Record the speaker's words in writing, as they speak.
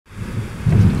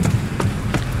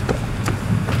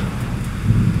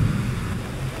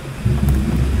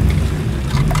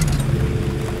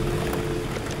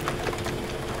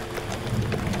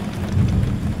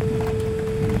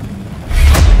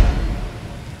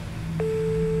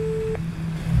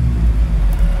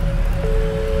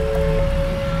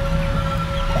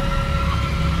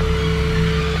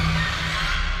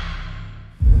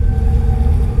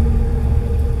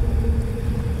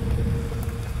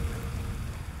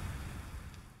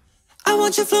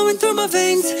want you flowing through my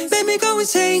veins, make me go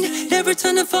insane, never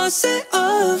turn the faucet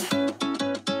off.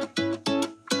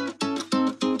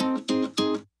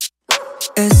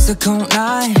 It's a cold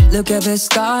night, look at the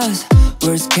stars,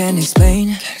 words can't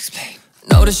explain.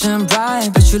 Know the shine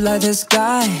bright, but you like the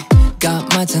sky,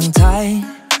 got my tongue tied.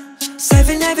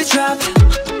 Saving every drop,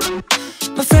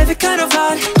 my favorite kind of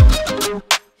art.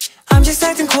 I'm just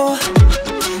acting cool,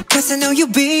 cause I know you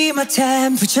be my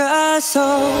temperature. So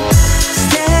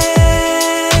stay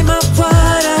my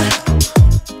water,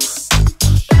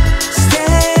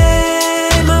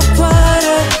 stay my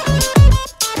water.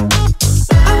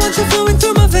 I want you flowing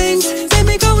through my veins, make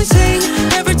me go insane,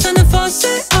 never turn the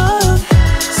faucet off.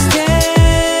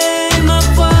 Stay my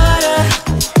water,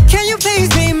 can you please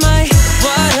be my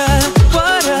water,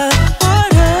 water,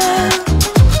 water?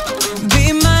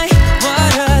 Be my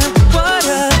water,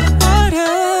 water,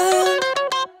 water.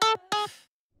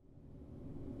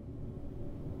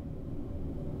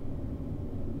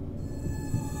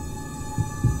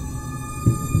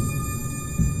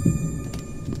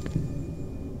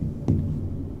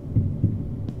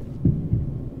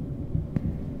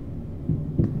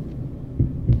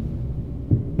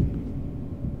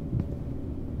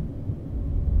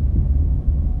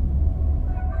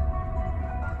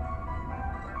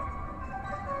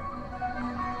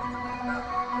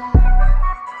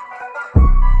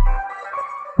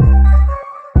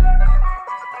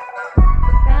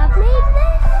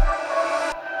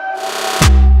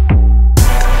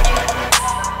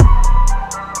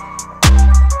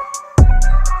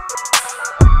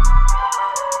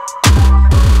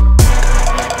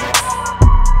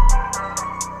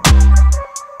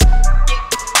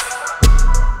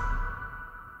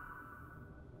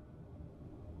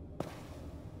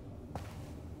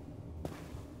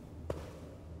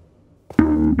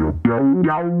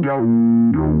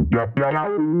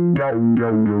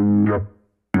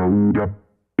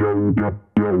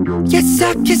 Yes,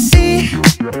 I can see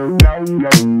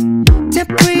the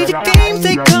pretty games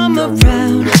they come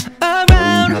around,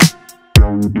 around.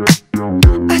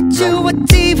 Are you a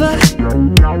diva?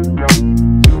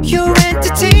 You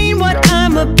entertain what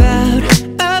I'm about,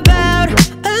 about,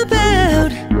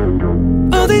 about.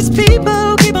 All these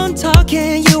people keep on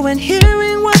talking, you ain't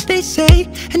hearing what they say.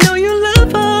 I know you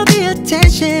love all the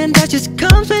attention that just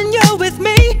comes when you're with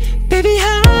me. Baby,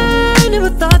 I never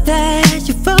thought that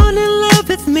you'd fall in love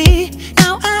with me.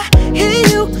 Now I hear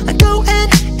you, I go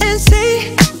and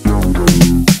say,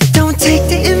 don't take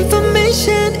the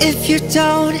information if you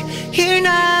don't hear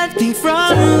nothing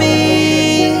from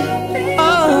me.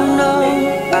 Oh no.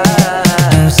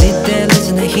 Now sit there,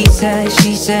 listen to he said,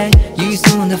 she said. You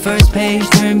still on the first page,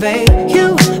 turn babe.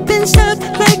 You've been stuck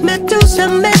like Medusa,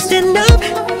 messed